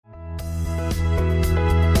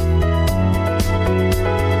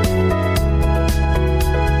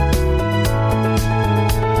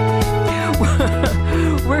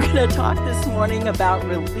to talk this morning about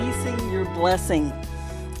releasing your blessing.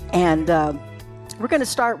 And we're going to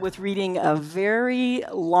start with reading a very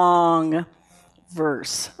long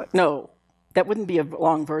verse. No, that wouldn't be a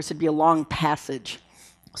long verse. It'd be a long passage.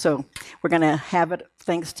 So we're going to have it,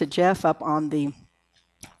 thanks to Jeff, up on the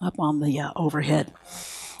overhead.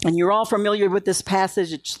 And you're all familiar with this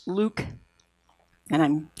passage. It's Luke. And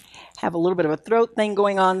I have a little bit of a throat thing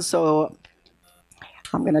going on, so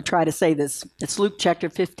I'm going to try to say this. It's Luke chapter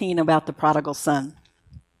 15 about the prodigal son.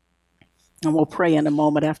 And we'll pray in a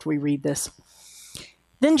moment after we read this.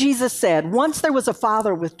 Then Jesus said, "Once there was a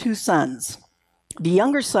father with 2 sons. The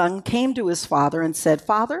younger son came to his father and said,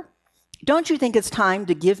 'Father, don't you think it's time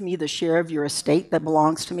to give me the share of your estate that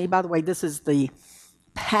belongs to me?'" By the way, this is the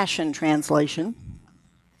Passion Translation.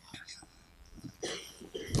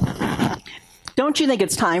 "Don't you think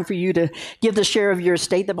it's time for you to give the share of your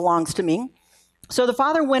estate that belongs to me?" So the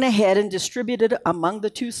father went ahead and distributed among the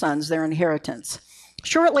 2 sons their inheritance.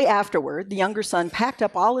 Shortly afterward, the younger son packed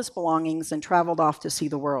up all his belongings and traveled off to see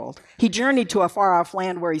the world. He journeyed to a far-off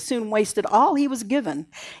land where he soon wasted all he was given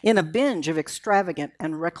in a binge of extravagant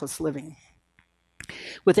and reckless living.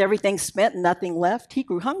 With everything spent and nothing left, he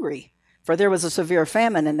grew hungry, for there was a severe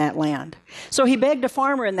famine in that land. So he begged a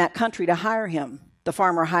farmer in that country to hire him. The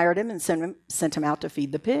farmer hired him and sent him out to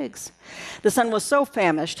feed the pigs. The son was so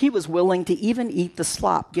famished, he was willing to even eat the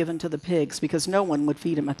slop given to the pigs because no one would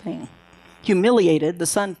feed him a thing. Humiliated, the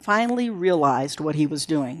son finally realized what he was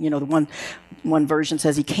doing. You know, the one version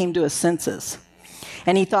says he came to his senses.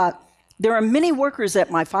 And he thought, "There are many workers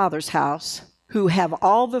at my father's house who have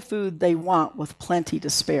all the food they want with plenty to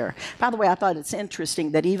spare." By the way, I thought it's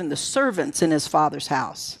interesting that even the servants in his father's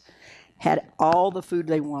house had all the food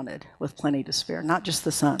they wanted with plenty to spare, not just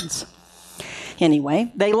the sons.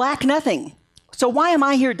 Anyway, they lack nothing. "So why am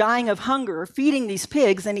I here dying of hunger, feeding these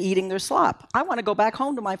pigs and eating their slop? I want to go back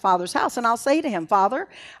home to my father's house, and I'll say to him, 'Father,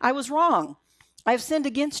 I was wrong. I have sinned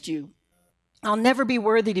against you. I'll never be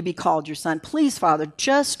worthy to be called your son. Please, Father,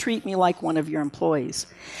 just treat me like one of your employees.'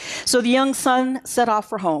 So the young son set off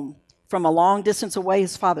for home. From a long distance away,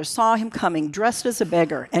 his father saw him coming, dressed as a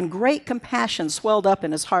beggar, and great compassion swelled up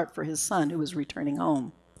in his heart for his son who was returning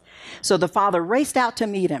home. So the father raced out to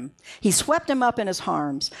meet him. He swept him up in his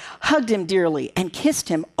arms, hugged him dearly, and kissed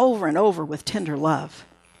him over and over with tender love.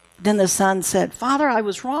 Then the son said, 'Father, I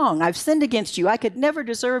was wrong. I've sinned against you. I could never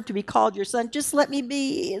deserve to be called your son. Just let me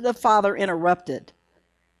be.' The father interrupted.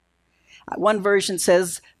 One version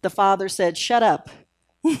says, the father said, 'Shut up.'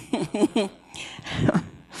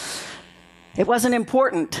 It wasn't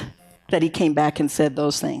important that he came back and said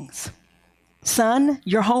those things. 'Son,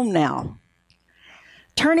 you're home now.'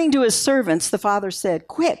 Turning to his servants, the father said,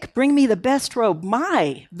 'Quick, bring me the best robe,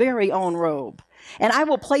 my very own robe, and I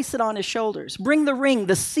will place it on his shoulders. Bring the ring,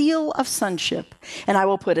 the seal of sonship, and I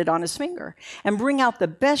will put it on his finger. And bring out the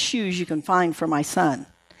best shoes you can find for my son.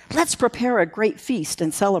 Let's prepare a great feast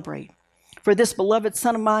and celebrate. For this beloved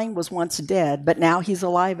son of mine was once dead, but now he's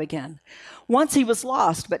alive again. Once he was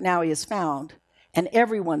lost, but now he is found.' And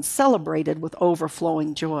everyone celebrated with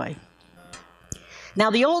overflowing joy. Now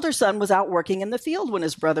the older son was out working in the field when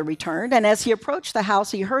his brother returned, and as he approached the house,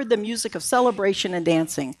 he heard the music of celebration and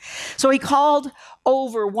dancing. So he called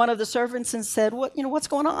over one of the servants and said, what's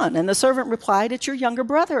going on?" And the servant replied, "It's your younger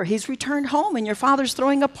brother. He's returned home, and your father's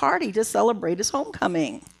throwing a party to celebrate his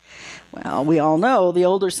homecoming." Well, we all know the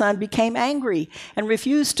older son became angry and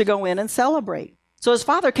refused to go in and celebrate. So his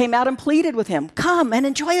father came out and pleaded with him, "Come and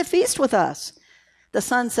enjoy a feast with us." The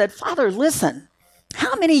son said, "Father, listen.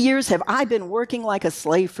 How many years have I been working like a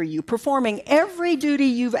slave for you, performing every duty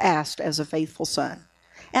you've asked as a faithful son?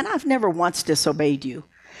 And I've never once disobeyed you.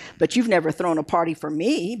 But you've never thrown a party for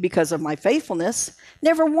me because of my faithfulness.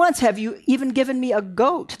 Never once have you even given me a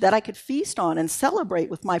goat that I could feast on and celebrate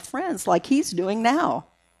with my friends like he's doing now.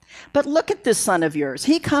 But look at this son of yours.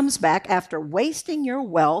 He comes back after wasting your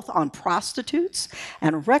wealth on prostitutes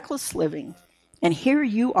and reckless living. And here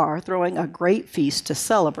you are throwing a great feast to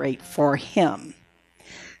celebrate for him."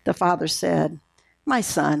 The father said, "My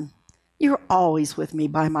son, you're always with me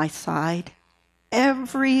by my side.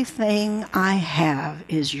 Everything I have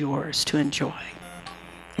is yours to enjoy.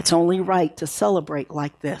 It's only right to celebrate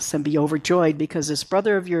like this and be overjoyed because this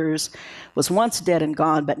brother of yours was once dead and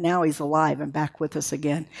gone, but now he's alive and back with us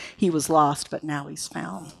again. He was lost, but now he's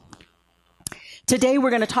found." Today we're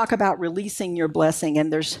going to talk about releasing your blessing,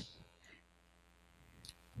 and there's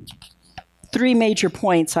 3 major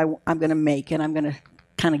points I'm going to make, and I'm going to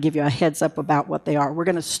kind of give you a heads up about what they are. We're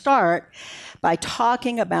going to start by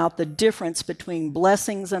talking about the difference between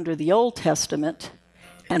blessings under the Old Testament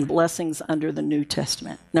and blessings under the New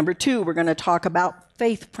Testament. Number 2, we're going to talk about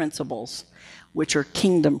faith principles. which are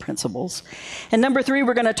kingdom principles. And number 3,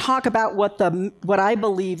 we're going to talk about what I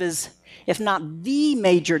believe is, if not the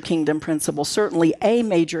major kingdom principle, certainly a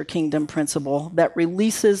major kingdom principle that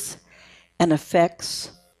releases and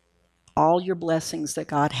affects all your blessings that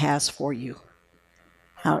God has for you.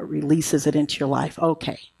 How it releases it into your life.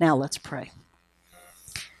 Okay, now let's pray.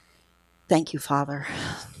 Thank you, Father.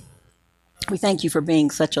 We thank you for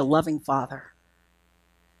being such a loving Father.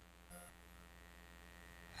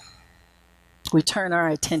 We turn our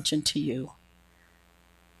attention to you.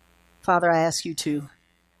 Father, I ask you to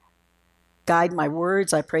guide my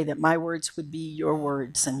words. I pray that my words would be your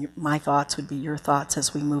words and my thoughts would be your thoughts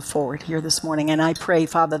as we move forward here this morning. And I pray,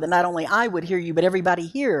 Father, that not only I would hear you, but everybody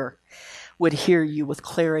here would hear you with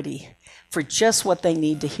clarity for just what they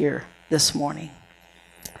need to hear this morning.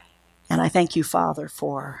 And I thank you, Father,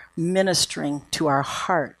 for ministering to our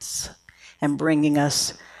hearts and bringing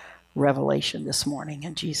us revelation this morning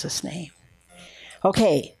in Jesus' name.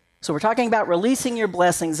 Okay, so we're talking about releasing your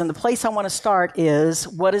blessings, and the place I want to start is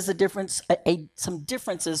what is the difference, some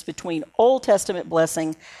differences between Old Testament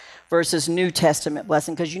blessing versus New Testament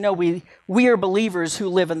blessing, because you know we are believers who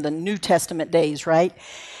live in the New Testament days, right?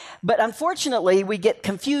 But unfortunately, we get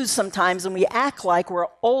confused sometimes and we act like we're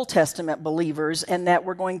Old Testament believers and that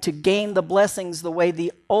we're going to gain the blessings the way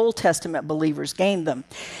the Old Testament believers gained them.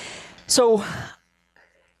 So,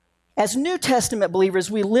 as New Testament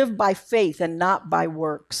believers, we live by faith and not by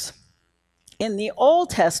works. In the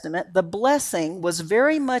Old Testament, the blessing was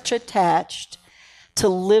very much attached to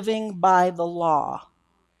living by the law.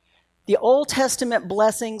 The Old Testament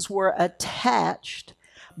blessings were attached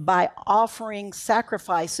by offering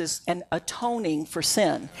sacrifices and atoning for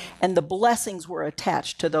sin, and the blessings were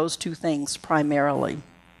attached to those two things primarily.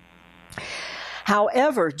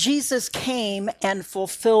 However, Jesus came and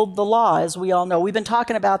fulfilled the law, as we all know. We've been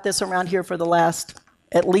talking about this around here for the last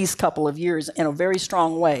at least couple of years in a very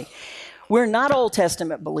strong way. We're not Old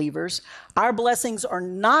Testament believers. Our blessings are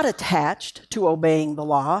not attached to obeying the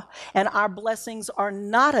law, and our blessings are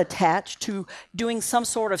not attached to doing some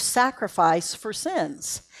sort of sacrifice for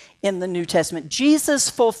sins in the New Testament. Jesus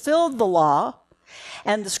fulfilled the law,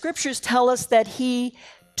 and the scriptures tell us that he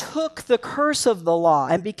took the curse of the law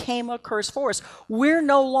and became a curse for us. We're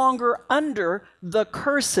no longer under the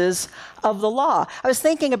curses of the law. I was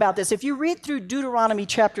thinking about this. If you read through Deuteronomy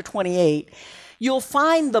chapter 28, you'll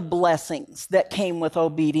find the blessings that came with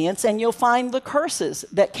obedience, and you'll find the curses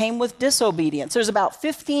that came with disobedience. There's about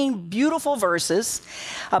 15 beautiful verses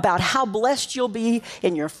about how blessed you'll be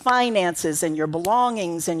in your finances and your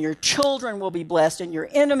belongings, and your children will be blessed, and your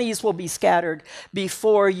enemies will be scattered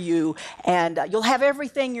before you, and you'll have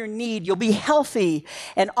everything you need. You'll be healthy,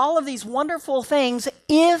 and all of these wonderful things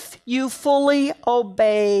if you fully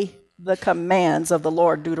obey the commands of the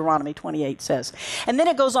Lord, Deuteronomy 28 says. And then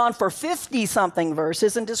it goes on for 50-something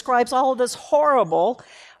verses and describes all of this horrible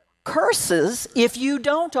curses if you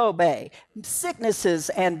don't obey. Sicknesses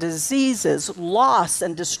and diseases, loss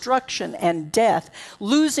and destruction and death,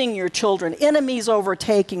 losing your children, enemies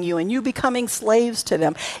overtaking you, and you becoming slaves to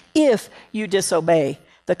them if you disobey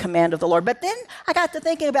the command of the Lord. But then I got to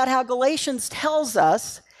thinking about how Galatians tells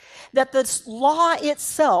us that this law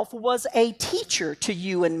itself was a teacher to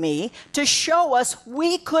you and me to show us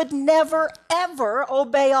we could never, ever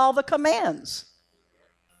obey all the commands.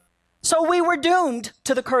 So we were doomed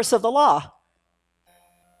to the curse of the law.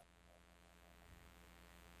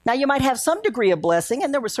 Now, you might have some degree of blessing,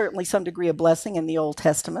 and there was certainly some degree of blessing in the Old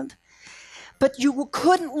Testament, but you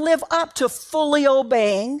couldn't live up to fully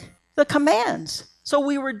obeying the commands. So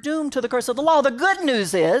we were doomed to the curse of the law. The good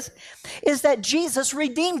news is that Jesus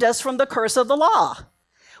redeemed us from the curse of the law.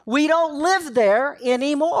 We don't live there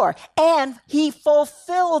anymore. And he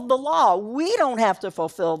fulfilled the law. We don't have to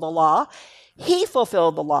fulfill the law. He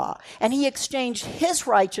fulfilled the law. And he exchanged his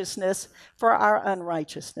righteousness for our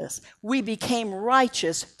unrighteousness. We became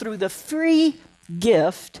righteous through the free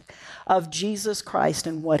gift of Jesus Christ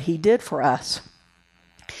and what he did for us.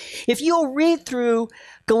 If you'll read through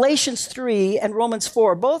Galatians 3 and Romans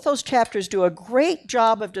 4, both those chapters do a great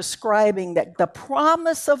job of describing that the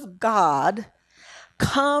promise of God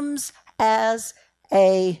comes as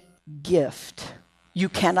a gift. You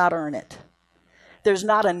cannot earn it. There's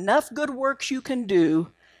not enough good works you can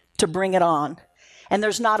do to bring it on. And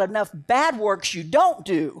there's not enough bad works you don't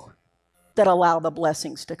do that allow the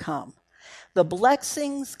blessings to come. The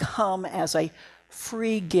blessings come as a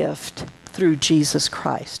free gift through Jesus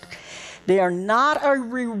Christ. They are not a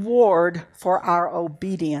reward for our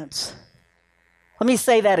obedience. Let me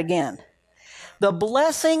say that again. The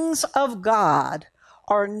blessings of God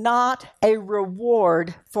are not a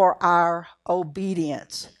reward for our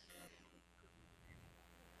obedience.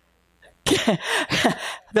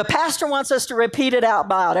 The pastor wants us to repeat it out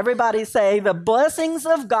loud. Everybody say, the blessings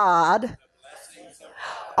of God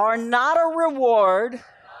are not a reward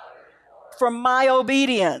for my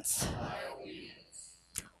obedience.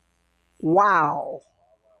 Wow.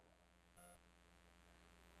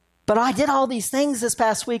 But I did all these things this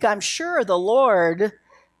past week. I'm sure the Lord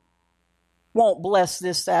won't bless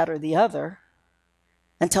this, that, or the other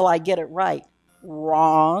until I get it right.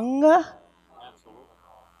 Wrong.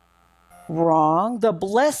 Wrong. The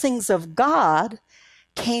blessings of God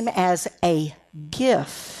came as a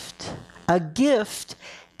gift. A gift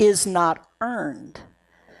is not earned.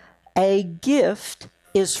 A gift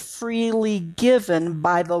is freely given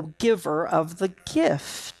by the giver of the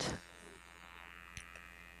gift.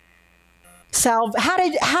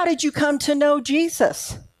 How did you come to know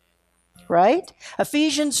Jesus? Right?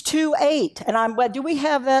 Ephesians 2:8. And do we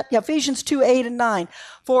have that? Yeah, Ephesians 2:8 and 9.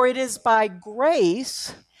 For it is by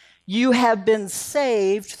grace you have been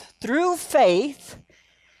saved through faith,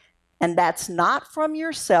 and that's not from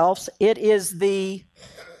yourselves.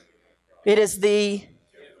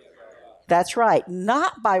 That's right,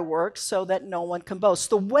 not by works, so that no one can boast.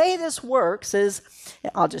 The way this works is,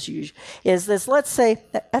 let's say,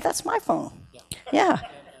 that's my phone. Yeah.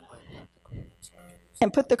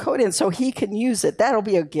 And put the code in so he can use it. That'll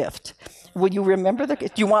be a gift. Will you remember do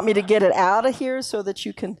you want me to get it out of here so that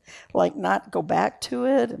you can, not go back to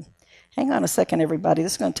it? Hang on a second, everybody.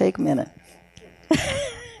 This is going to take a minute.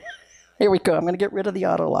 Here we go. I'm going to get rid of the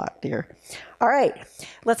auto lock here. All right.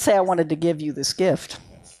 Let's say I wanted to give you this gift.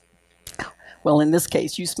 Well, in this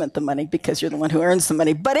case, you spent the money because you're the one who earns the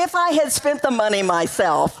money. But if I had spent the money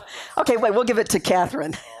myself, okay, wait, we'll give it to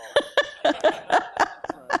Catherine.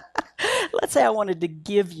 Let's say I wanted to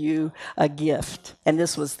give you a gift, and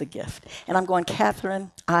this was the gift. And I'm going,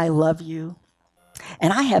 Catherine, I love you,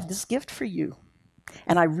 and I have this gift for you,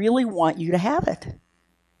 and I really want you to have it.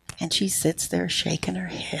 And she sits there shaking her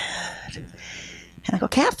head. And I go,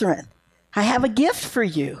 Catherine, I have a gift for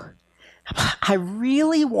you. I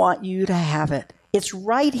really want you to have it. It's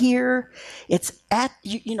right here. It's at,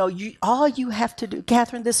 all you have to do.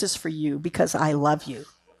 Catherine, this is for you because I love you.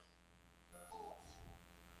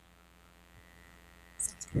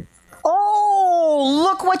 Oh,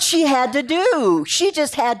 look what she had to do. She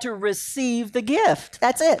just had to receive the gift.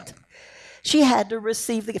 That's it. She had to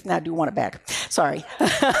receive the gift. Now I do want it back. Sorry.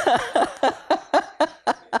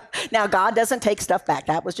 Now, God doesn't take stuff back.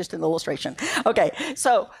 That was just an illustration. Okay,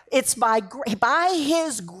 so it's by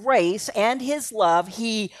his grace and his love,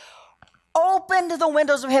 he opened the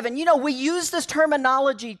windows of heaven. We use this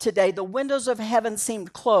terminology today. The windows of heaven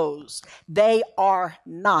seemed closed. They are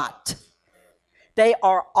not. They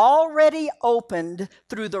are already opened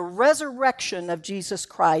through the resurrection of Jesus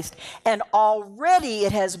Christ, and already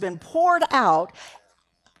it has been poured out.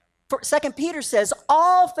 2 Peter says,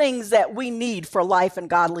 all things that we need for life and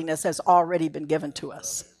godliness has already been given to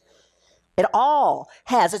us. It all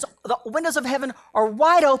has. The windows of heaven are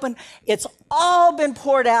wide open. It's all been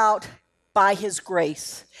poured out by his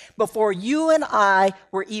grace before you and I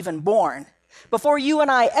were even born, before you and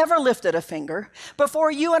I ever lifted a finger, before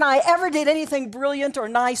you and I ever did anything brilliant or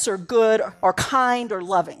nice or good or kind or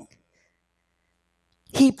loving.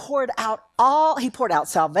 He poured out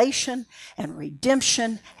salvation and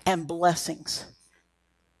redemption and blessings.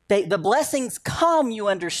 The blessings come, you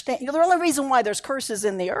understand. The only reason why there's curses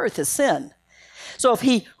in the earth is sin. So if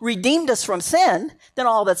he redeemed us from sin, then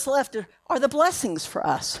all that's left are the blessings for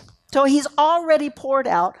us. So he's already poured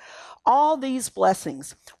out all these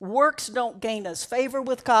blessings. Works don't gain us favor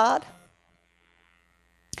with God.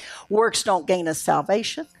 Works don't gain us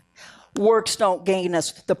salvation. Works don't gain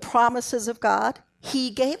us the promises of God.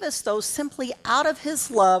 He gave us those simply out of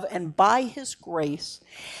his love and by his grace,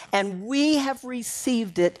 and we have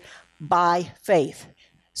received it by faith.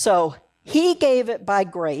 So he gave it by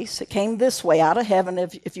grace. It came this way out of heaven,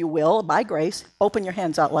 if you will, by grace. Open your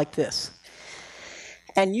hands out like this.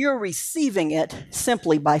 And you're receiving it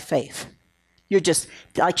simply by faith. You're just,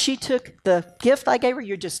 like she took the gift I gave her,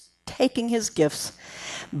 you're just taking his gifts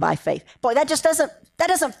by faith. Boy, that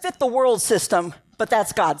doesn't fit the world system, but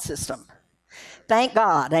that's God's system. Thank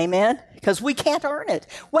God, amen? Because we can't earn it.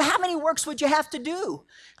 Well, how many works would you have to do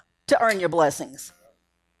to earn your blessings?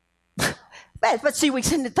 But see, we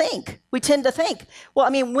tend to think,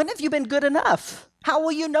 well, when have you been good enough? How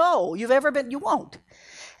will you know you've ever been? You won't.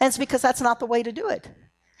 And it's because that's not the way to do it.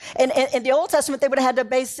 And in the Old Testament, they would have had to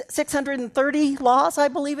obey 630 laws, I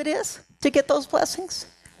believe it is, to get those blessings.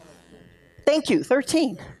 Thank you,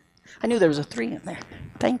 13. I knew there was a 3 in there.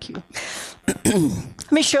 Thank you.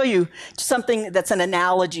 Let me show you something that's an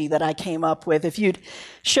analogy that I came up with. If you'd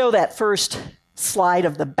show that first slide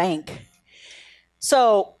of the bank.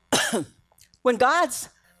 So when God's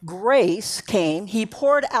grace came, he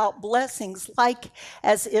poured out blessings like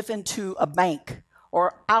as if into a bank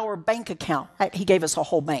or our bank account. He gave us a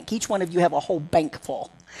whole bank. Each one of you have a whole bank full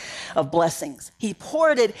of blessings. He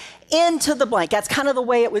poured it into the blank. That's kind of the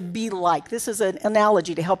way it would be like. This is an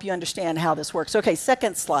analogy to help you understand how this works. Okay,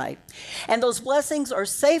 second slide. And those blessings are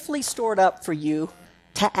safely stored up for you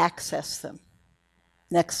to access them.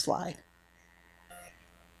 Next slide.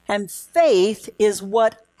 And faith is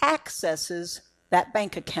what accesses that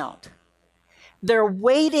bank account. They're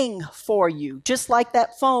waiting for you, just like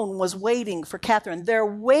that phone was waiting for Catherine. They're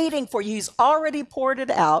waiting for you. He's already poured it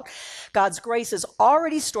out. God's grace is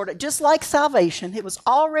already stored up, just like salvation. It was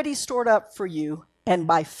already stored up for you. And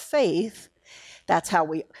by faith, that's how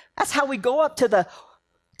we go up to the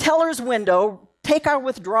teller's window, take our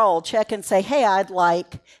withdrawal check and say, hey, I'd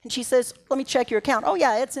like, and she says, let me check your account. Oh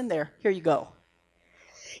yeah, it's in there. Here you go.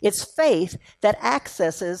 It's faith that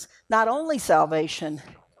accesses not only salvation,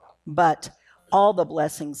 but all the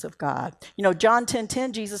blessings of God. You know, John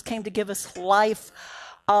 10:10, Jesus came to give us life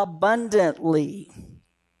abundantly.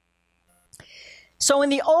 So in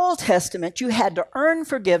the Old Testament, you had to earn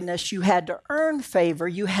forgiveness, you had to earn favor,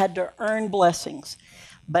 you had to earn blessings,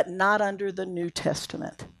 but not under the New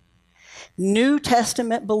Testament. New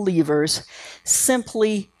Testament believers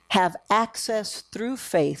simply have access through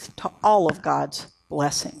faith to all of God's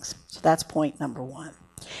blessings. So that's point number one.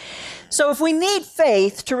 So if we need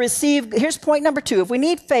faith to receive, here's point number two. If we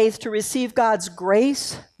need faith to receive God's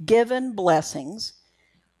grace-given blessings,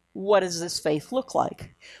 what does this faith look like?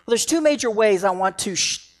 Well, there's two major ways I want to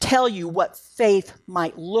tell you what faith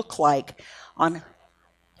might look like on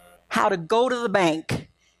how to go to the bank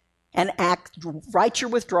and write your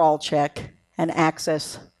withdrawal check and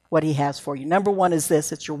access what he has for you. Number one is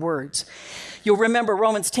this, it's your words. You'll remember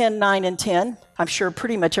Romans 10:9 and 10. I'm sure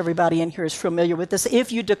pretty much everybody in here is familiar with this.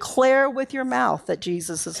 If you declare with your mouth that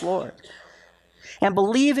Jesus is Lord and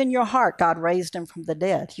believe in your heart God raised him from the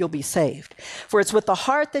dead, you'll be saved. For it's with the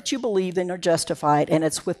heart that you believe and are justified, and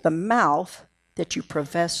it's with the mouth that you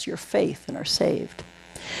profess your faith and are saved.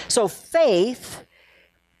 So faith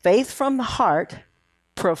from the heart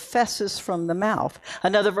professes from the mouth.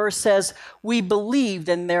 Another verse says, we believed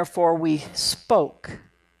and therefore we spoke.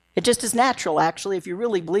 It just is natural, actually. If you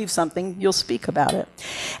really believe something, you'll speak about it.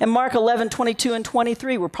 And Mark 11:22 and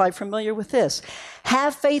 23, we're probably familiar with this.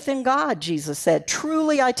 Have faith in God, Jesus said.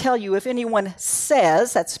 Truly, I tell you, if anyone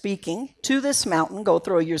says, that's speaking, to this mountain, go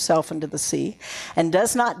throw yourself into the sea, and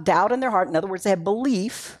does not doubt in their heart, in other words, they have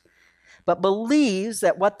belief, but believes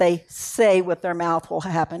that what they say with their mouth will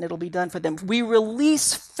happen, it'll be done for them. We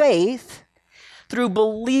release faith through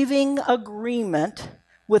believing agreement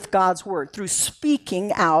with God's word, through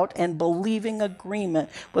speaking out and believing agreement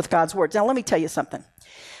with God's words. Now, let me tell you something.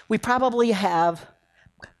 We probably have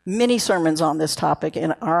many sermons on this topic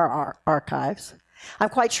in our archives. I'm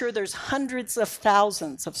quite sure there's hundreds of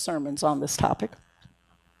thousands of sermons on this topic.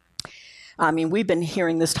 I mean, we've been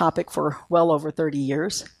hearing this topic for well over 30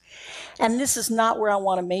 years. And this is not where I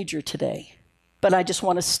want to major today. But I just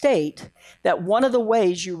want to state that one of the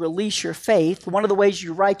ways you release your faith, one of the ways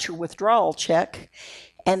you write your withdrawal check,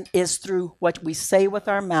 and is through what we say with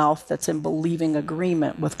our mouth that's in believing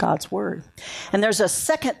agreement with God's word. And there's a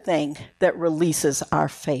second thing that releases our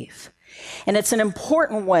faith. And it's an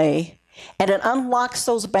important way, and it unlocks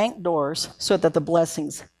those bank doors so that the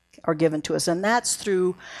blessings are given to us. And that's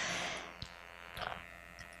through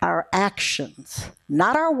our actions,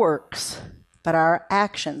 not our works, but our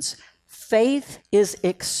actions. Faith is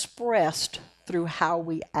expressed through how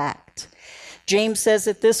we act. James says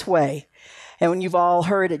it this way, and when you've all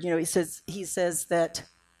heard it, he says that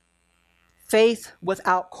faith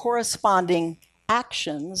without corresponding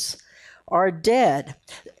actions are dead.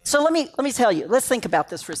 So let me tell you, let's think about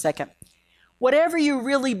this for a second. Whatever you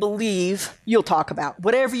really believe, you'll talk about.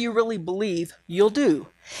 Whatever you really believe, you'll do.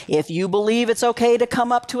 If you believe it's okay to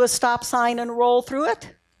come up to a stop sign and roll through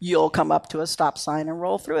it, you'll come up to a stop sign and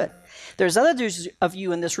roll through it. There's others of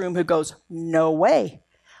you in this room who goes, no way.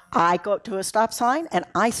 I go up to a stop sign and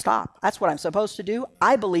I stop. That's what I'm supposed to do.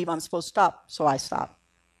 I believe I'm supposed to stop, so I stop.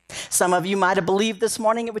 Some of you might have believed this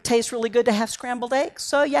morning it would taste really good to have scrambled eggs,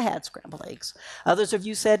 so you had scrambled eggs. Others of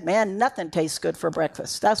you said, man, nothing tastes good for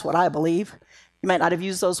breakfast. That's what I believe. You might not have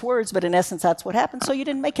used those words, but in essence, that's what happened, so you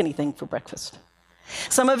didn't make anything for breakfast.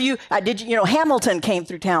 Some of you, Hamilton came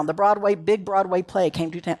through town. The big Broadway play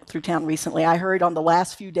came through town recently. I heard on the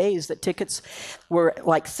last few days that tickets were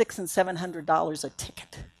like $600 and $700 a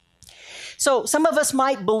ticket. So some of us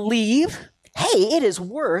might believe hey, it is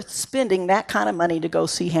worth spending that kind of money to go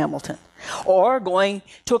see Hamilton, or going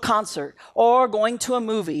to a concert, or going to a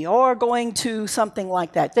movie, or going to something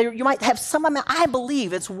like that. You might have some amount. I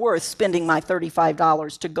believe it's worth spending my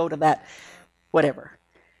 $35 to go to that, whatever.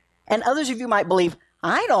 And others of you might believe,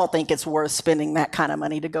 I don't think it's worth spending that kind of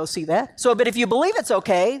money to go see that. So, but if you believe it's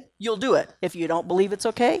okay, you'll do it. If you don't believe it's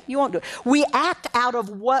okay, you won't do it. We act out of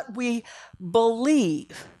what we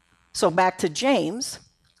believe. So back to James,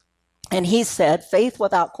 and he said, faith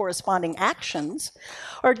without corresponding actions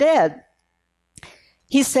are dead.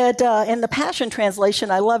 He said in the Passion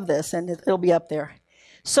Translation, I love this, and it'll be up there.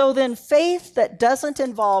 So then faith that doesn't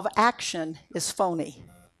involve action is phony.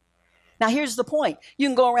 Now, here's the point. You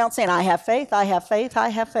can go around saying, I have faith, I have faith, I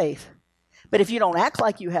have faith. But if you don't act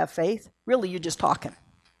like you have faith, really you're just talking.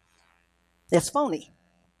 It's phony.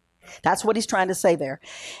 That's what he's trying to say there.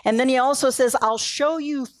 And then he also says, I'll show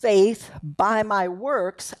you faith by my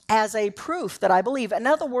works as a proof that I believe. In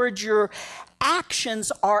other words, your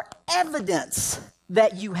actions are evidence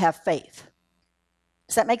that you have faith.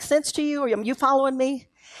 Does that make sense to you? Are you following me?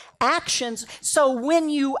 Actions. So when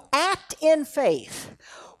you act in faith,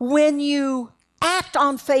 when you act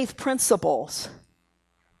on faith principles,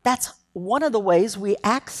 that's one of the ways we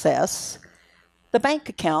access the bank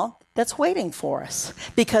account that's waiting for us.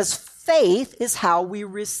 Because faith is how we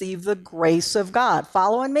receive the grace of God.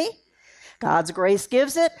 Following me? God's grace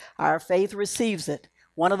gives it, our faith receives it.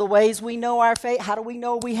 One of the ways we know our faith, how do we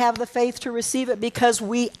know we have the faith to receive it? Because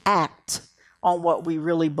we act on what we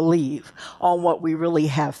really believe, on what we really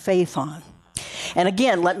have faith on. And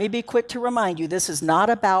again, let me be quick to remind you, this is not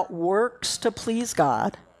about works to please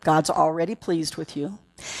God. God's already pleased with you.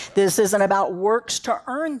 This isn't about works to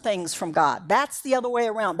earn things from God. That's the other way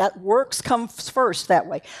around. That works comes first that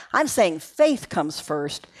way. I'm saying faith comes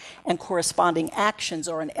first, and corresponding actions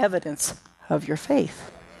are an evidence of your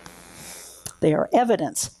faith. They are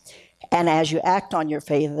evidence. And as you act on your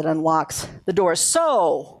faith, it unlocks the door.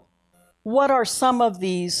 So, what are some of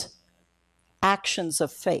these actions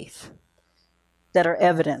of faith that are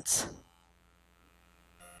evidence?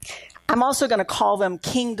 I'm also going to call them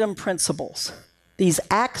kingdom principles. These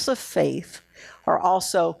acts of faith are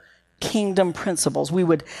also kingdom principles. We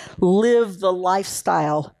would live the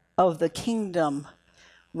lifestyle of the kingdom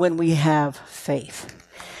when we have faith.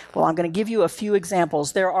 Well, I'm going to give you a few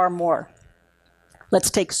examples. There are more.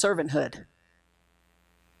 Let's take servanthood.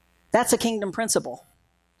 That's a kingdom principle.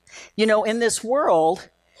 You know, in this world,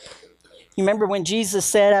 you remember when Jesus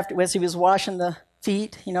said, as he was washing the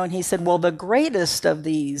feet, and he said, well, the greatest of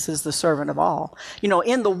these is the servant of all.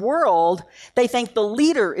 In the world, they think the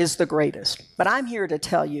leader is the greatest. But I'm here to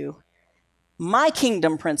tell you, my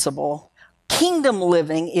kingdom principle, kingdom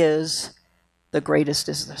living is the greatest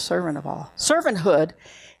is the servant of all. Servanthood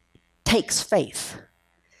takes faith.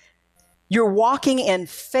 You're walking in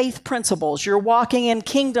faith principles. You're walking in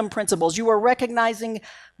kingdom principles. You are recognizing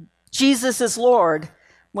Jesus is Lord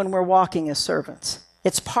when we're walking as servants.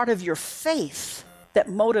 It's part of your faith that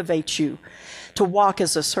motivates you to walk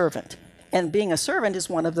as a servant. And being a servant is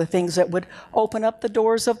one of the things that would open up the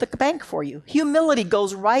doors of the bank for you. Humility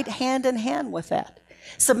goes right hand in hand with that.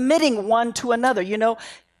 Submitting one to another.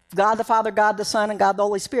 God the Father, God the Son, and God the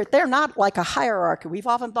Holy Spirit. They're not like a hierarchy. We've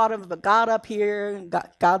often thought of God up here, and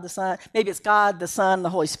God the Son. Maybe it's God the Son, the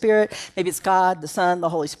Holy Spirit. Maybe it's God the Son, the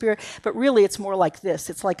Holy Spirit. But really, it's more like this.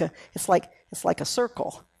 It's like a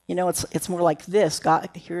circle. It's more like this. God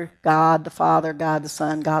the Father, God the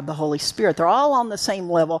Son, God the Holy Spirit. They're all on the same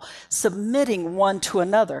level, submitting one to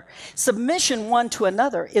another. Submission one to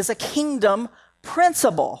another is a kingdom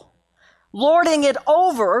principle. Lording it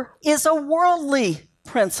over is a worldly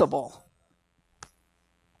principle.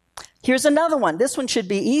 Here's another one. This one should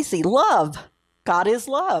be easy. Love. God is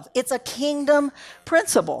love. It's a kingdom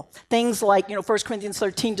principle. Things like, 1 Corinthians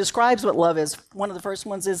 13 describes what love is. One of the first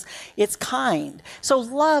ones is it's kind. So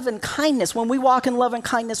love and kindness. When we walk in love and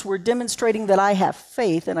kindness, we're demonstrating that I have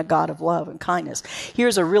faith in a God of love and kindness.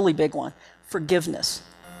 Here's a really big one. Forgiveness.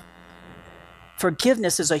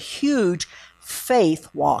 Forgiveness is a huge faith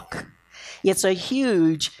walk. It's a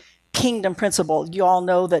huge kingdom principle. You all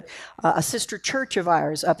know that a sister church of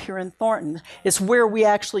ours up here in Thornton is where we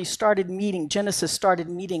actually started meeting. Genesis started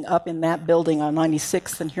meeting up in that building on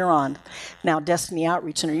 96th and Huron, now Destiny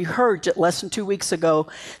Outreach Center. You heard less than 2 weeks ago,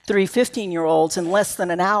 3 15-year-olds in less than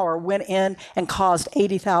an hour went in and caused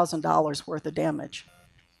 $80,000 worth of damage.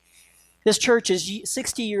 This church is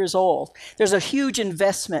 60 years old. There's a huge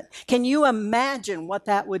investment. Can you imagine what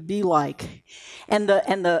that would be like? And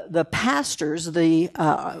the pastors,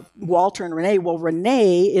 Walter and Renee. Well,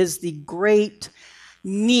 Renee is the great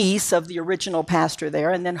niece of the original pastor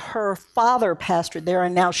there, and then her father pastored there,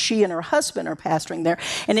 and now she and her husband are pastoring there.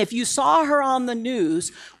 And if you saw her on the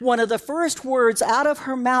news, one of the first words out of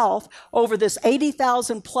her mouth over this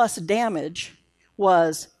 80,000 plus damage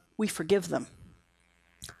was, "We forgive them."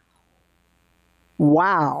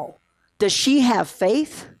 Wow. Does she have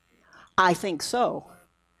faith? I think so.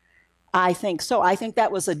 I think so. I think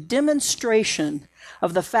that was a demonstration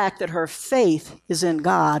of the fact that her faith is in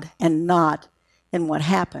God and not in what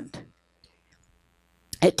happened.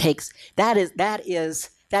 That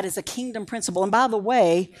is a kingdom principle. And by the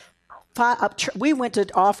way, we went to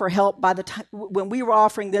offer help. By the time when we were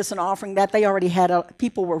offering this and offering that, they already had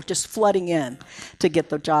people were just flooding in to get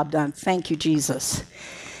the job done. Thank you, Jesus.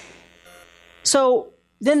 So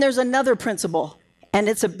then there's another principle, and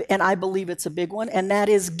I believe it's a big one, and that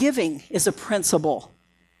is giving is a principle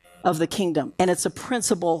of the kingdom, and it's a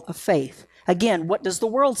principle of faith. Again, what does the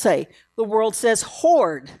world say? The world says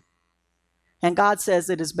hoard, and God says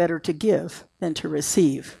it is better to give than to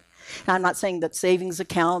receive. Now, I'm not saying that savings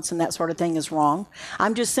accounts and that sort of thing is wrong.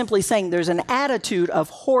 I'm just simply saying there's an attitude of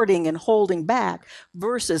hoarding and holding back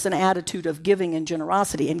versus an attitude of giving and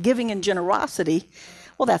generosity. And giving and generosity,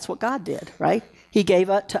 well, that's what God did, right? He gave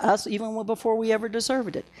it to us even before we ever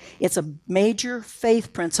deserved it. It's a major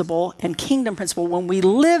faith principle and kingdom principle. When we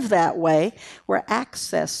live that way, we're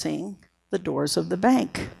accessing the doors of the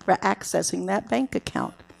bank. We're accessing that bank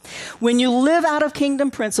account. When you live out of kingdom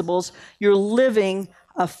principles, you're living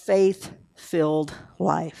a faith-filled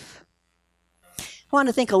life. I want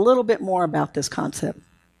to think a little bit more about this concept.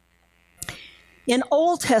 In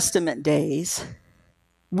Old Testament days,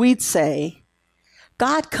 we'd say,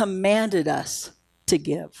 God commanded us to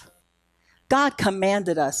give. God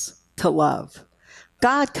commanded us to love.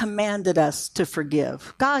 God commanded us to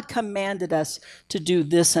forgive. God commanded us to do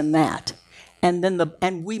this and that.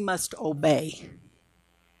 And we must obey.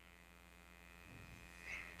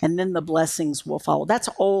 And then the blessings will follow. That's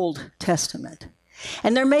Old Testament.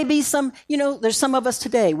 And there may be some, there's some of us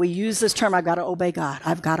today, we use this term, I've got to obey God.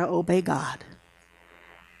 I've got to obey God.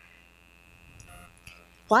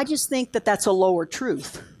 Well, I just think that that's a lower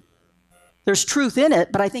truth. There's truth in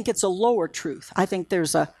it, but I think it's a lower truth. I think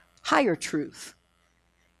there's a higher truth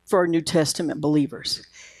for New Testament believers.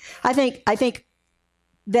 I think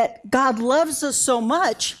that God loves us so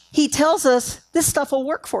much, he tells us this stuff will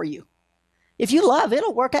work for you. If you love,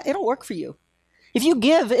 it'll work for you. If you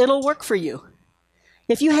give, it'll work for you.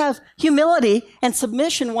 If you have humility and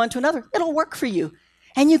submission one to another, it'll work for you.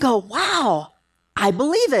 And you go, wow, I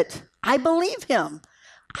believe it. I believe him.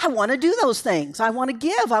 I want to do those things. I want to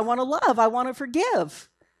give. I want to love. I want to forgive.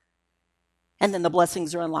 And then the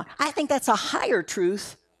blessings are unlocked. I think that's a higher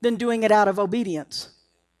truth than doing it out of obedience.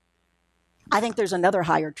 I think there's another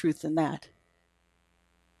higher truth than that.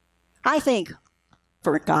 I think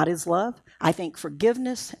for God is love. I think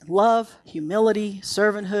forgiveness, love, humility,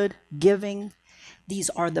 servanthood, giving, these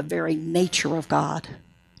are the very nature of God.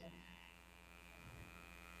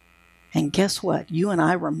 And guess what? You and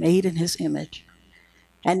I were made in his image.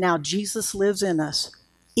 And now Jesus lives in us.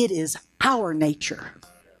 It is our nature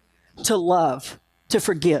to love, to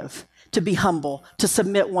forgive, to be humble, to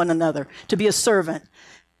submit one another, to be a servant.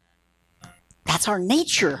 That's our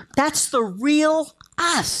nature. That's the real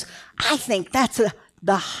us. I think that's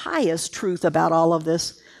the highest truth about all of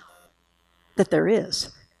this that there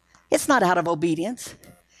is. It's not out of obedience.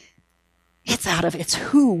 It's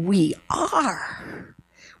who we are.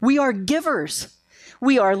 We are givers.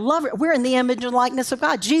 We are lovers. We're in the image and likeness of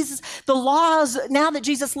God. The laws, now that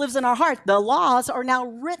Jesus lives in our heart, the laws are now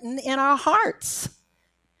written in our hearts.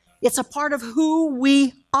 It's a part of who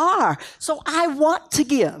we are. So I want to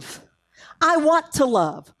give. I want to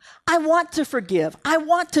love. I want to forgive. I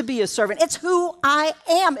want to be a servant. It's who I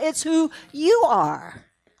am. It's who you are.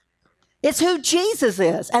 It's who Jesus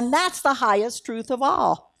is. And that's the highest truth of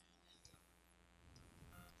all.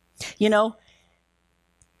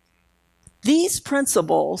 These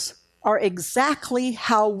principles are exactly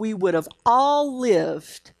how we would have all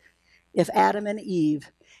lived if Adam and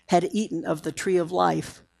Eve had eaten of the tree of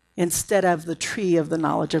life instead of the tree of the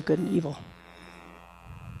knowledge of good and evil.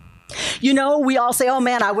 We all say, oh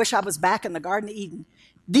man, I wish I was back in the Garden of Eden.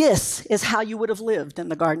 This is how you would have lived in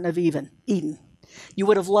the Garden of Eden. You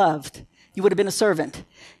would have loved. You would have been a servant.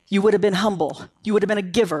 You would have been humble. You would have been a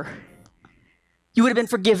giver. You would have been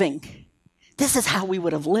forgiving. This is how we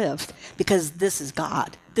would have lived because this is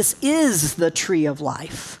God. This is the tree of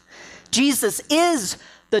life. Jesus is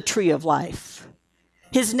the tree of life.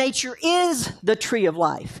 His nature is the tree of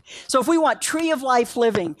life. So if we want tree of life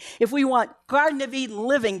living, if we want Garden of Eden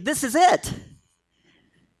living, this is it.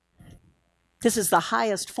 This is the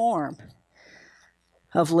highest form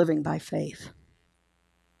of living by faith,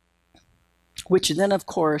 which then, of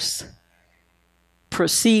course,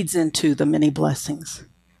 proceeds into the many blessings.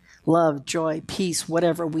 Love, joy, peace,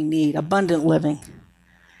 whatever we need, abundant living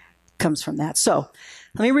comes from that. So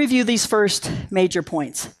let me review these first major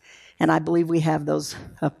points. And I believe we have those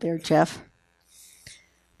up there, Jeff.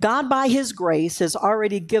 God, by his grace, has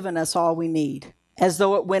already given us all we need, as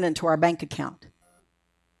though it went into our bank account.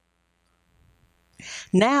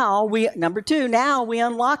 Now we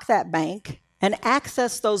unlock that bank and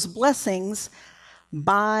access those blessings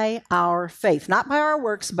by our faith. Not by our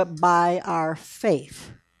works, but by our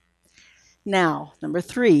faith. Now, number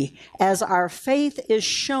 3, as our faith is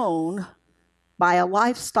shown by a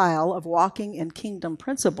lifestyle of walking in kingdom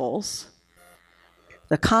principles,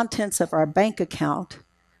 the contents of our bank account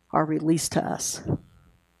are released to us.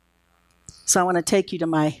 So I want to take you to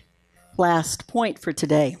my last point for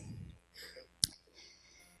today.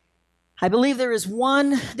 I believe there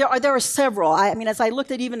are several. As I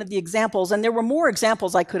looked at even at the examples, and there were more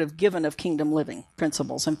examples I could have given of kingdom living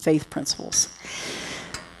principles and faith principles.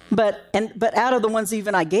 But out of the ones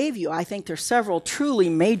even I gave you, I think there's several truly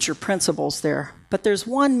major principles there. But there's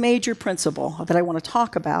one major principle that I want to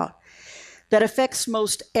talk about that affects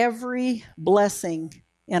most every blessing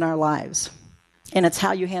in our lives. And it's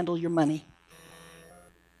how you handle your money.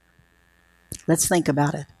 Let's think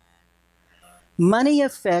about it. Money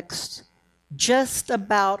affects just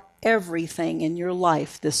about everything in your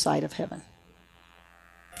life this side of heaven.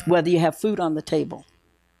 Whether you have food on the table,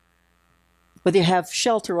 whether you have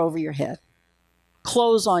shelter over your head,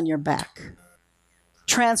 clothes on your back,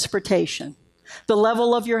 transportation, the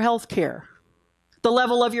level of your health care, the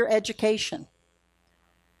level of your education.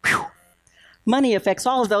 Whew. Money affects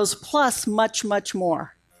all of those, plus much, much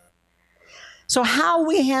more. So how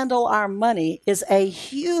we handle our money is a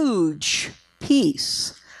huge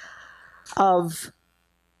piece of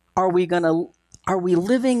are we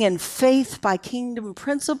living in faith by kingdom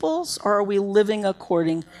principles, or are we living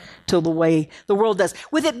according to the way the world does?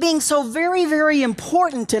 With it being so very, very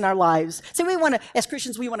important in our lives. See, as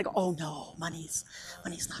Christians, we want to go, oh no, money's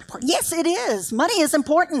not important. Yes, it is. Money is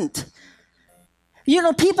important.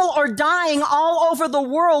 People are dying all over the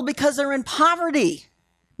world because they're in poverty.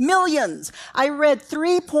 Millions. I read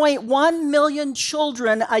 3.1 million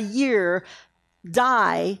children a year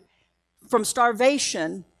die from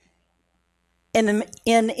starvation in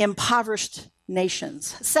impoverished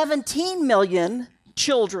nations. 17 million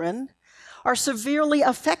children are severely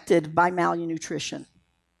affected by malnutrition.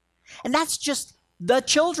 And that's just the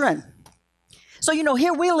children. So,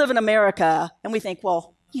 here we live in America and we think,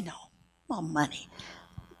 money.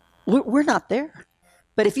 We're not there.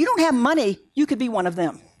 But if you don't have money, you could be one of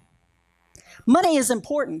them. Money is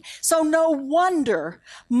important. So no wonder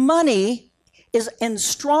money is in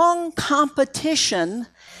strong competition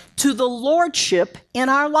to the lordship in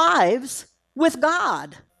our lives with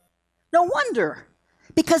God. No wonder,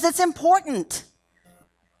 because it's important.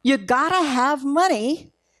 You gotta have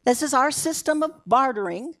money. This is our system of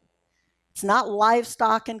bartering. It's not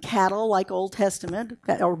livestock and cattle like Old Testament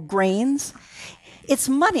or grains. It's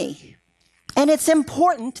money. And it's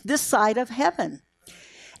important this side of heaven.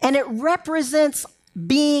 And it represents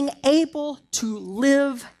being able to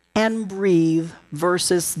live and breathe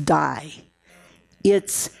versus die.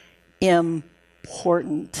 It's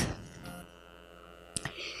important.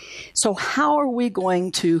 So how are we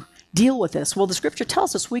going to deal with this? Well, the scripture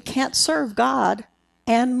tells us we can't serve God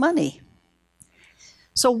and money.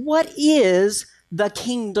 So what is the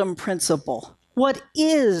kingdom principle? What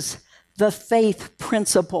is the faith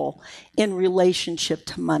principle in relationship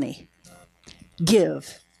to money?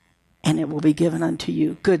 Give, and it will be given unto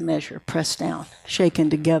you. Good measure, pressed down, shaken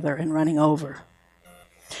together, and running over.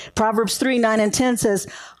 Proverbs 3:9-10 says,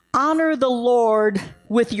 honor the Lord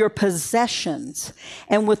with your possessions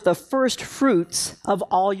and with the first fruits of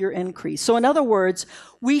all your increase. So in other words,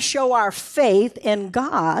 we show our faith in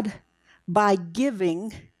God by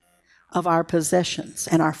giving of our possessions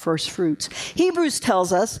and our first fruits. Hebrews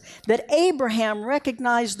tells us that Abraham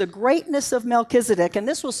recognized the greatness of Melchizedek, and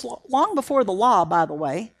this was long before the law, by the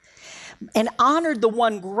way, and honored the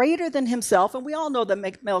one greater than himself. And we all know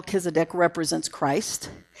that Melchizedek represents Christ.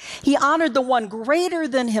 He honored the one greater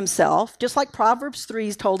than himself, just like Proverbs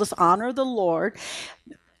 3 told us, honor the Lord.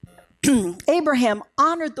 Abraham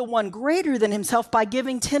honored the one greater than himself by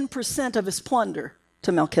giving 10% of his plunder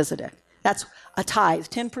to Melchizedek. That's a tithe.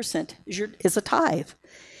 10% is a tithe.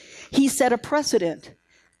 He set a precedent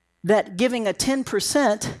that giving a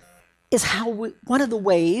 10% is one of the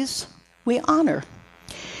ways we honor.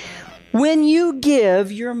 When you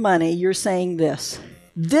give your money, you're saying this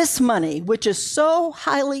money, which is so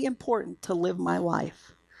highly important to live my life,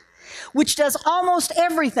 which does almost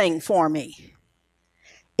everything for me,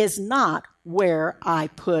 is not where I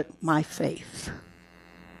put my faith.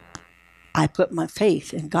 I put my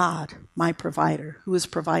faith in God, my provider, who has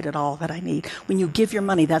provided all that I need. When you give your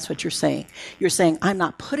money, that's what you're saying. You're saying, I'm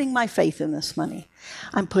not putting my faith in this money.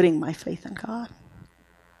 I'm putting my faith in God.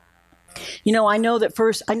 You know, I know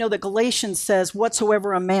that Galatians says,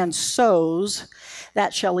 whatsoever a man sows,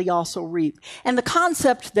 that shall he also reap. And the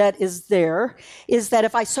concept that is there is that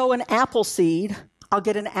if I sow an apple seed, I'll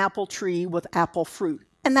get an apple tree with apple fruit.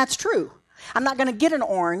 And that's true. I'm not going to get an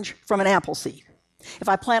orange from an apple seed. If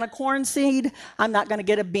I plant a corn seed, I'm not going to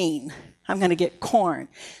get a bean. I'm going to get corn.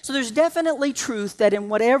 So there's definitely truth that in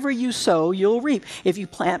whatever you sow, you'll reap. If you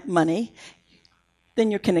plant money,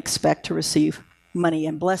 then you can expect to receive money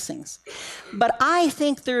and blessings. But I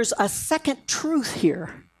think there's a second truth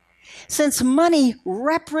here. Since money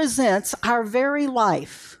represents our very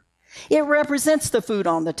life, it represents the food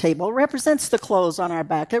on the table, it represents the clothes on our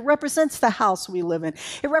back, it represents the house we live in,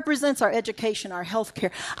 it represents our education, our health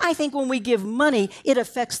care. I think when we give money, it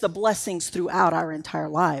affects the blessings throughout our entire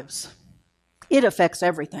lives. It affects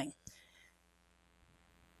everything.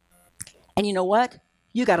 And you know what?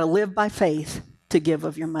 You got to live by faith to give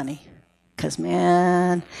of your money. Because,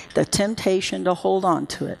 man, the temptation to hold on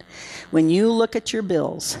to it. When you look at your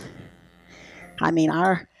bills, I mean,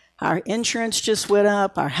 our insurance just went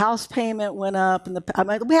up, our house payment went up, and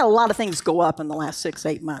we had a lot of things go up in the last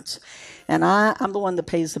 6-8 months. And I'm the one that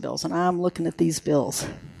pays the bills, and I'm looking at these bills.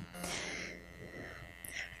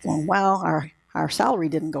 Well, wow, our salary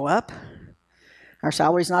didn't go up. Our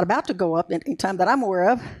salary's not about to go up any time that I'm aware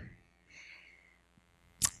of.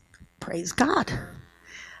 Praise God.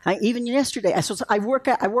 Even yesterday, I work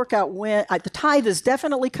out when, the tithe is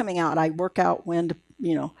definitely coming out. I work out when,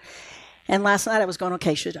 And last night I was going,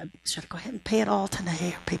 okay, should I go ahead and pay it all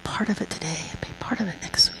today, or pay part of it today, and pay part of it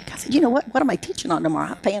next week? I said, you know what am I teaching on tomorrow?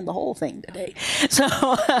 I'm paying the whole thing today. So,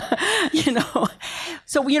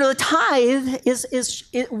 the tithe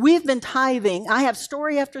we've been tithing. I have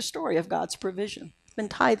story after story of God's provision. I've been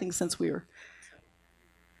tithing since we were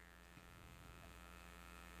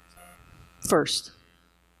first.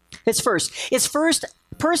 It's first,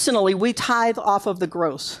 personally, we tithe off of the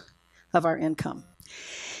gross of our income.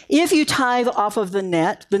 If you tithe off of the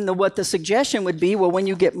net, then what the suggestion would be, well, when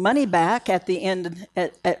you get money back at the end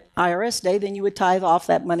at IRS day, then you would tithe off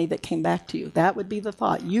that money that came back to you. That would be the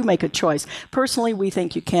thought. You make a choice. Personally, we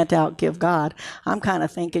think you can't outgive God. I'm kind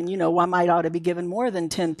of thinking, I might ought to be giving more than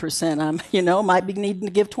 10%. Might be needing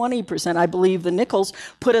to give 20%. I believe the Nichols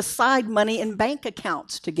put aside money in bank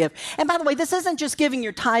accounts to give. And by the way, this isn't just giving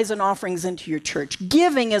your tithes and offerings into your church.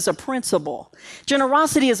 Giving is a principle.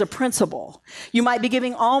 Generosity is a principle. You might be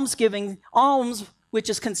giving alms, which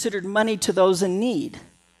is considered money to those in need.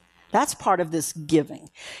 That's part of this giving.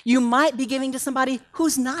 You might be giving to somebody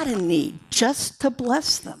who's not in need, just to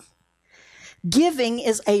bless them. Giving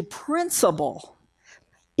is a principle.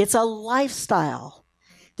 It's a lifestyle.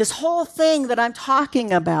 This whole thing that I'm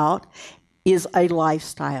talking about is a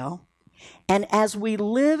lifestyle. And as we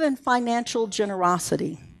live in financial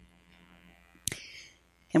generosity,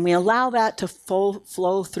 and we allow that to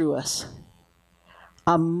flow through us,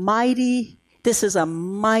 this is a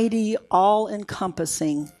mighty,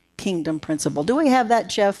 all-encompassing kingdom principle. Do we have that,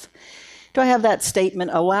 Jeff? Do I have that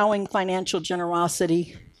statement, allowing financial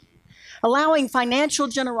generosity? Allowing financial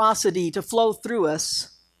generosity to flow through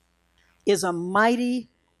us is a mighty,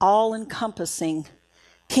 all-encompassing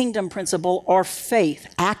kingdom principle or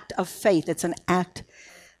faith, act of faith. It's an act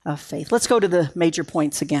of faith. Let's go to the major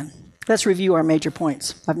points again. Let's review our major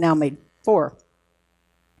points. I've now made 4.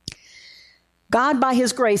 God, by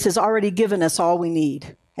his grace, has already given us all we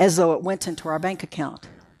need, as though it went into our bank account.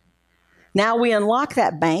 Now we unlock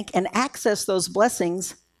that bank and access those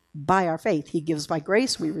blessings by our faith. He gives by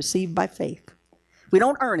grace, we receive by faith. We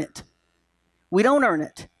don't earn it. We don't earn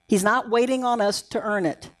it. He's not waiting on us to earn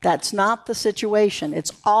it. That's not the situation.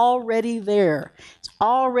 It's already there. It's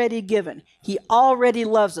already given. He already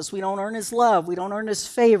loves us. We don't earn his love. We don't earn his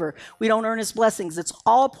favor. We don't earn his blessings. It's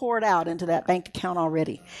all poured out into that bank account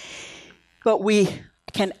already. But we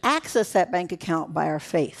can access that bank account by our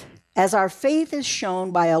faith. As our faith is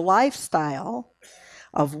shown by a lifestyle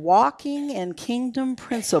of walking in kingdom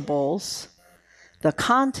principles, the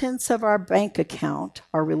contents of our bank account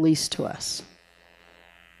are released to us.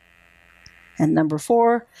 And number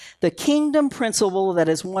 4, the kingdom principle that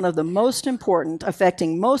is one of the most important,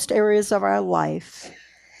 affecting most areas of our life,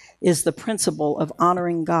 is the principle of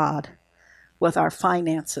honoring God with our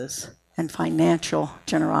finances and financial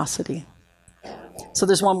generosity. So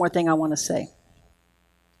there's one more thing I want to say.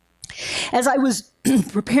 As I was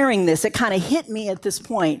preparing this, it kind of hit me at this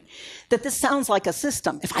point that this sounds like a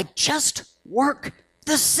system. If I just work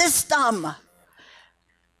the system,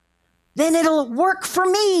 then it'll work for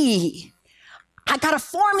me. I got a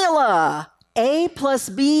formula. A plus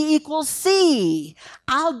B equals C.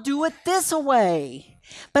 I'll do it this way.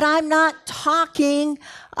 But I'm not talking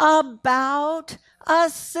about a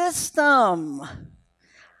system.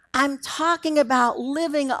 I'm talking about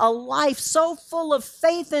living a life so full of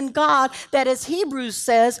faith in God that, as Hebrews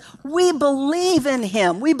says, we believe in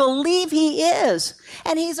him. We believe he is.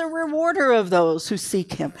 And he's a rewarder of those who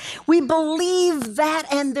seek him. We believe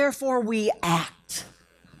that, and therefore we act.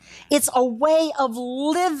 It's a way of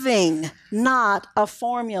living, not a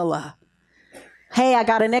formula. Hey, I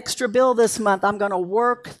got an extra bill this month. I'm going to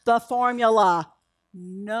work the formula.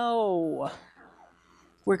 No.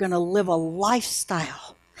 We're going to live a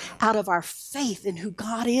lifestyle out of our faith in who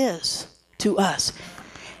God is to us.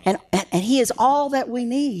 And he is all that we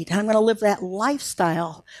need. I'm going to live that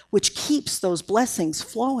lifestyle which keeps those blessings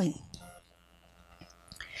flowing.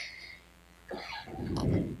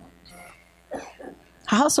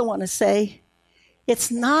 I also want to say,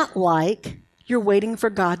 it's not like you're waiting for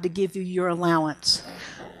God to give you your allowance,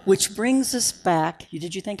 which brings us back.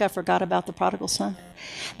 Did you think I forgot about the prodigal son?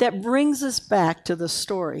 That brings us back to the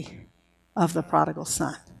story of the prodigal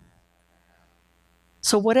son.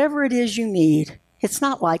 So whatever it is you need, it's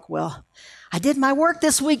not like, well, I did my work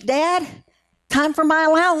this week, Dad. Time for my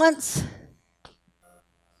allowance.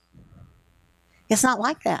 It's not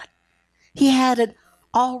like that. He had it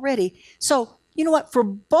already. So, you know what? For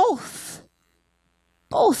both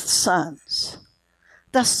sons,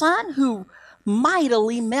 the son who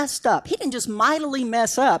mightily messed up, he didn't just mightily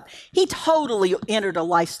mess up, he totally entered a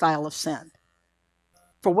lifestyle of sin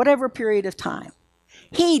for whatever period of time.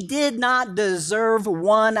 He did not deserve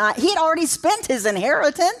one. He'd already spent his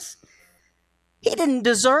inheritance. He didn't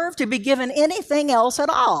deserve to be given anything else at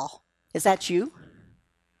all. Is that you?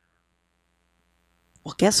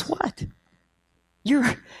 Well, guess what?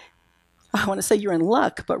 I want to say you're in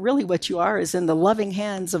luck, but really what you are is in the loving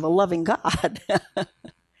hands of a loving God.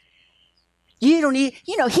 You don't need,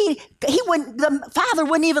 he wouldn't, the father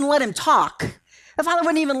wouldn't even let him talk. The father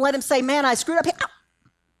wouldn't even let him say, man, I screwed up.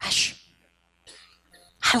 Hush.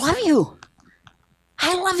 I love you.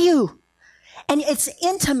 I love you. And it's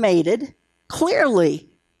intimated clearly.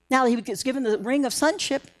 Now that he gets given the ring of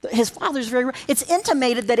sonship, his father's it's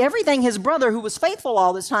intimated that everything his brother, who was faithful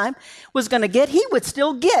all this time, was going to get, he would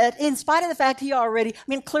still get, in spite of the fact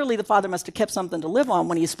clearly the father must have kept something to live on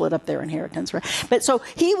when he split up their inheritance, right? But so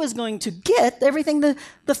he was going to get everything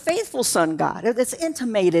the faithful son got. It's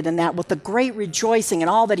intimated in that with the great rejoicing and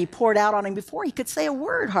all that he poured out on him before he could say a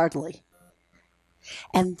word hardly.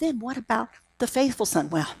 And then what about the faithful son?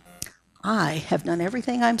 Well, I have done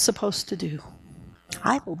everything I'm supposed to do.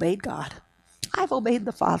 I've obeyed God. I've obeyed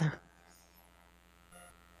the Father.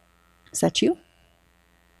 Is that you?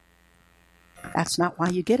 That's not why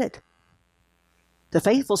you get it. The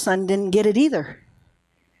faithful son didn't get it either.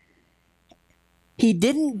 He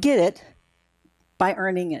didn't get it by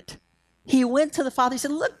earning it. He went to the father. He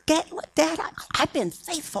said, look, Dad, I've been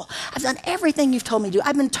faithful. I've done everything you've told me to do.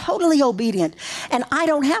 I've been totally obedient. And I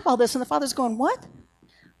don't have all this. And the father's going, what?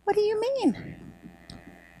 What do you mean?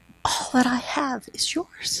 All that I have is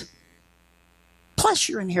yours, plus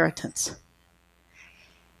your inheritance.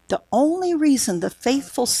 The only reason the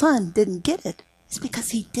faithful son didn't get it is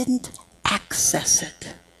because he didn't access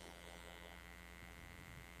it.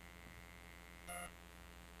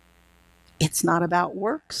 It's not about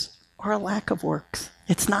works or a lack of works.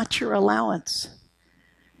 It's not your allowance.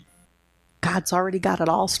 God's already got it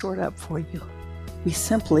all stored up for you. We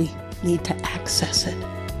simply need to access it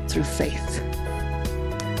through faith.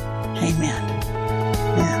 Amen.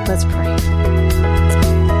 Yeah, let's pray.